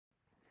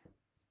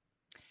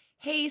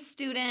Hey,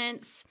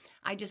 students.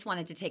 I just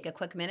wanted to take a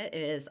quick minute.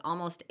 It is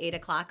almost 8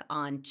 o'clock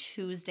on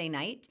Tuesday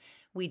night.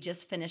 We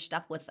just finished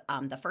up with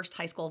the first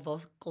high school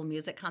vocal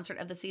music concert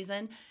of the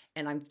season,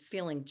 and I'm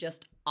feeling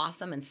just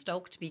awesome and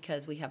stoked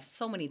because we have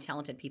so many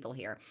talented people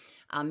here.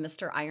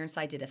 Mr.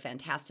 Ironside did a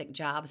fantastic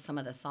job. Some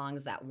of the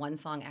songs, that one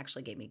song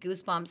actually gave me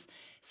goosebumps.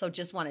 So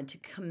just wanted to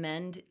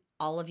commend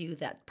all of you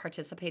that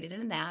participated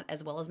in that,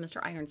 as well as Mr.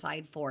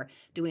 Ironside for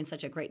doing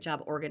such a great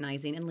job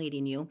organizing and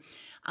leading you.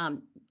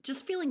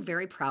 Just feeling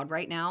very proud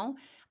right now.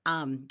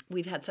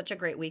 We've had such a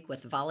great week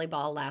with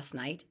volleyball last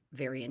night,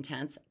 very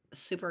intense.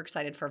 Super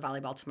excited for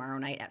volleyball tomorrow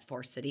night at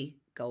Forest City.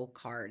 Go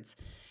Cards.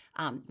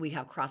 We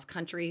have cross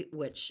country,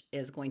 which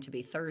is going to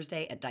be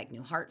Thursday at Dike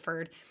New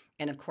Hartford.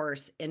 And of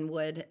course,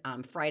 Inwood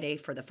Friday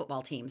for the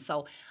football team.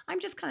 So I'm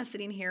just kind of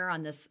sitting here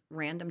on this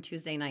random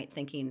Tuesday night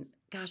thinking,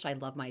 gosh, I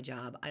love my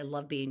job. I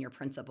love being your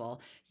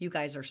principal. You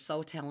guys are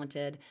so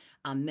talented.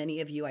 Many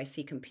of you I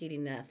see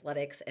competing in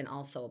athletics and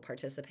also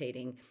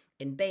participating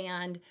in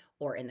band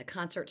or in the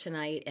concert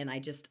tonight. And I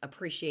just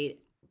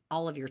appreciate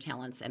all of your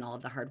talents and all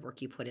of the hard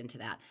work you put into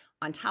that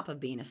on top of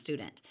being a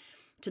student.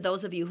 To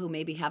those of you who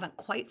maybe haven't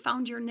quite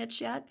found your niche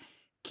yet,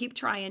 keep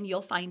trying.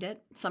 You'll find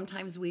it.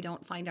 Sometimes we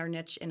don't find our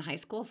niche in high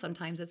school.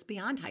 Sometimes it's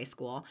beyond high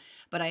school.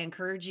 But I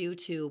encourage you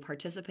to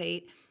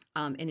participate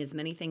in as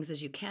many things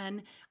as you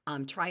can.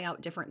 Try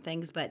out different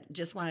things, but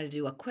just wanted to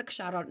do a quick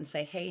shout out and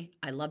say, hey,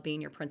 I love being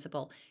your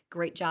principal.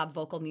 Great job,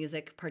 vocal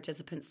music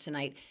participants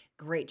tonight.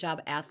 Great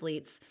job,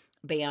 athletes,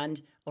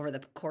 band over the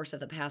course of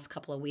the past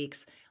couple of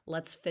weeks.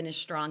 Let's finish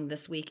strong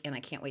this week, and I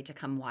can't wait to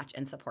come watch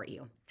and support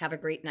you. Have a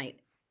great night,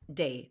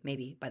 day,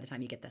 maybe by the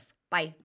time you get this. Bye.